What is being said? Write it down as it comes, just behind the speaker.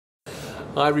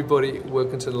Hi everybody,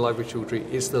 welcome to the live virtual retreat.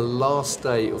 It's the last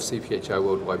day of CPHI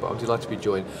Worldwide, but I'm delighted to be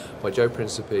joined by Joe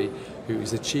Principe, who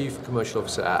is the Chief Commercial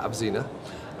Officer at Abzena.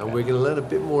 And we're going to learn a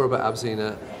bit more about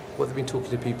Abzena, what they've been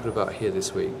talking to people about here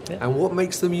this week, and what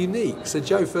makes them unique. So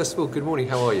Joe, first of all, good morning,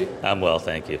 how are you? I'm well,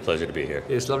 thank you. Pleasure to be here.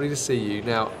 It's lovely to see you.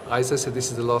 Now, as I said,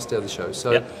 this is the last day of the show,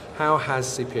 so how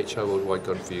has CPHI Worldwide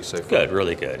gone for you so far? Good,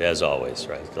 really good, as always,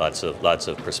 right? Lots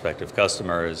of prospective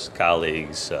customers,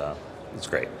 colleagues, it's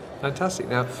great. Fantastic.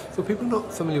 Now, for people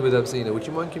not familiar with Abzena, would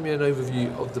you mind giving me an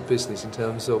overview of the business in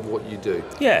terms of what you do?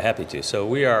 Yeah, happy to. So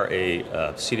we are a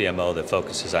CDMO that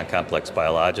focuses on complex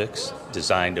biologics,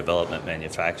 design, development,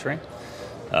 manufacturing,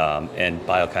 and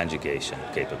bioconjugation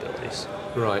capabilities.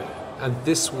 Right. And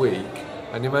this week,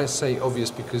 and you might say obvious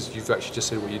because you've actually just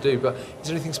said what you do, but is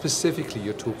there anything specifically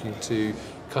you're talking to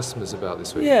customers about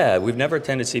this week? Yeah, we've never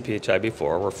attended CPHI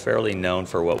before. We're fairly known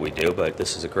for what we do, but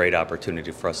this is a great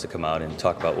opportunity for us to come out and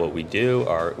talk about what we do.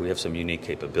 We have some unique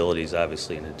capabilities,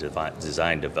 obviously, in the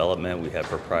design development. We have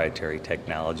proprietary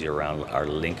technology around our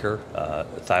linker,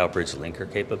 thiobridge linker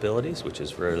capabilities, which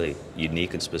is really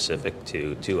unique and specific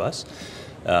to us.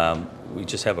 We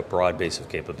just have a broad base of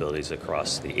capabilities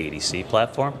across the ADC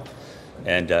platform,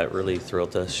 and really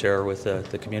thrilled to share with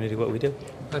the community what we do.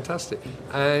 Fantastic.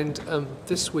 And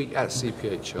this week at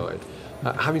CPHI,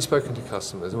 having spoken to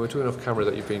customers, and we're talking off camera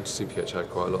that you've been to CPHI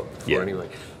quite a lot before anyway,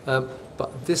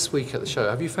 but this week at the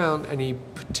show, have you found any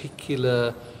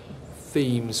particular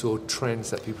themes or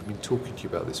trends that people have been talking to you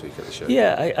about this week at the show?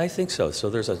 Yeah, I think so. So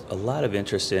there's a lot of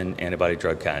interest in antibody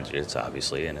drug conjugates,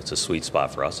 obviously, and it's a sweet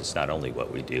spot for us. It's not only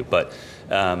what we do, but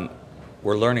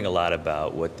we're learning a lot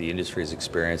about what the industry is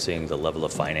experiencing, the level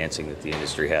of financing that the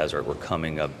industry has, or we're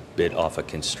coming a bit off a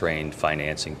constrained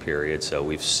financing period. So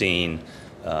we've seen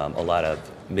a lot of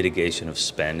mitigation of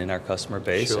spend in our customer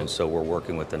base, and so we're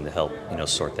working with them to help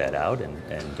sort that out.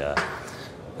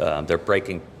 And they're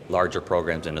breaking larger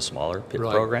programs into smaller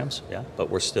programs, but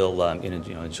we're still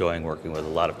enjoying working with a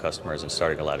lot of customers and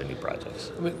starting a lot of new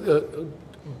projects. I mean,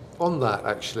 on that,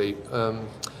 actually,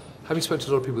 having spoken to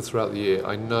a lot of people throughout the year,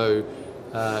 I know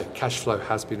cash flow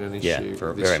has been an issue this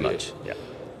very year. much.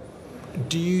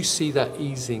 Do you see that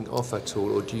easing off at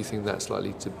all, or do you think that's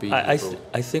likely to be? I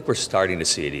think we're starting to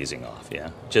see it easing off.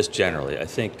 Just generally, I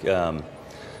think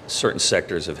certain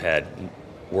sectors have had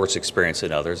worse experience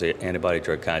than others. Antibody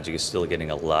drug conjugate is still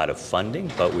getting a lot of funding,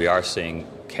 but we are seeing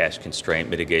cash constraint,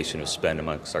 mitigation of spend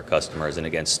amongst our customers, and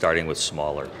again, starting with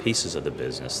smaller pieces of the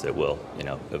business that will,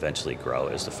 eventually grow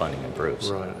as the funding improves.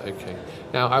 Right. Okay.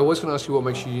 Now, I was going to ask you what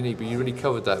makes you unique, but you really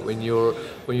covered that when you're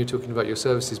talking about your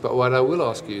services. But what I will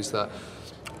ask you is that,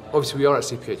 obviously, we are at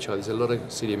CPHI. There's a lot of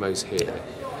CDMOs here.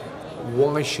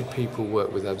 Why should people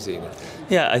work with Abzena?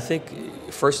 Yeah, I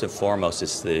think first and foremost,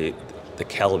 it's the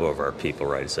caliber of our people,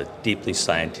 right? It's a deeply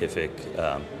scientific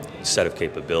set of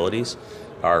capabilities.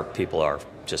 Our people are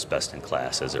just best in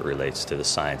class as it relates to the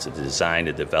science of the design,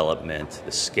 the development,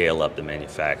 the scale up, the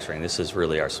manufacturing. This is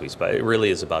really our sweet spot. It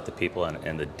really is about the people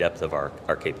and the depth of our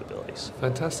capabilities.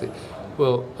 Fantastic.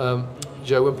 Well,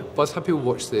 Joe, by the time people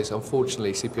watch this,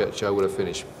 unfortunately, CPHI will have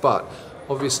finished. But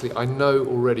obviously, I know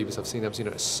already, because I've seen Abzena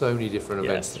at so many different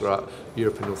events throughout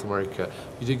Europe and North America.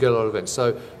 You do go to a lot of events.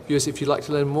 So, viewers, if you'd like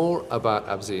to learn more about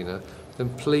Abzena, then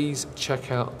please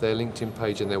check out their LinkedIn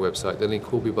page and their website. The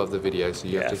link will be above the video, so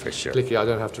you have to click it. I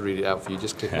don't have to read it out for you,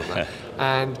 just click on that.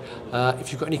 And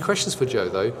if you've got any questions for Joe,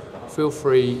 though, feel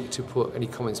free to put any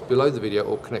comments below the video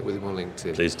or connect with him on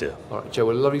LinkedIn. Please do. All right, Joe,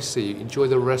 well, lovely to see you. Enjoy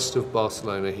the rest of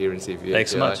Barcelona here in CPHI.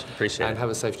 Thanks so much. Appreciate it. And have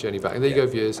a safe journey back. And there you go,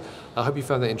 viewers. I hope you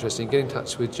found that interesting. Get in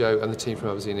touch with Joe and the team from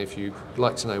Abzena if you'd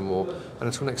like to know more. And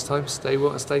until next time, stay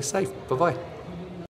well and stay safe. Bye-bye.